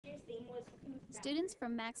Students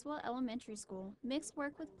from Maxwell Elementary School mix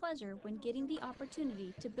work with pleasure when getting the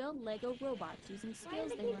opportunity to build Lego robots using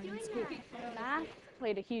skills they learn in school. Math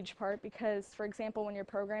played a huge part because, for example, when you're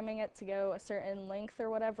programming it to go a certain length or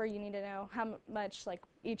whatever, you need to know how much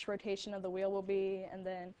each rotation of the wheel will be and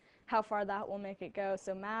then how far that will make it go.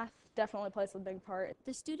 So math definitely plays a big part.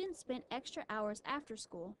 The students spent extra hours after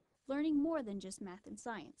school learning more than just math and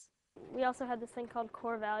science. We also had this thing called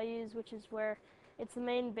core values, which is where it's the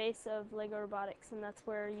main base of Lego Robotics, and that's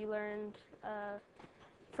where you learned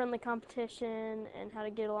friendly competition and how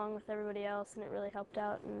to get along with everybody else, and it really helped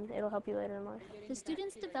out, and it'll help you later in life. The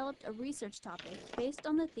students developed a research topic based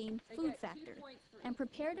on the theme food factor and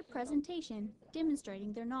prepared a presentation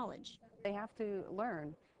demonstrating their knowledge. They have to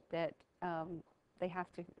learn that they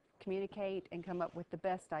have to communicate and come up with the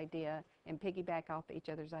best idea and piggyback off each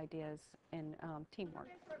other's ideas and teamwork.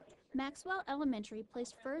 Maxwell Elementary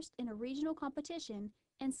placed first in a regional competition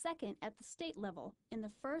and second at the state level in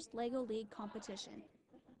the first Lego League competition.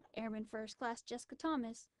 Airman First Class Jessica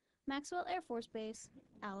Thomas, Maxwell Air Force Base,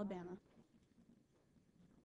 Alabama.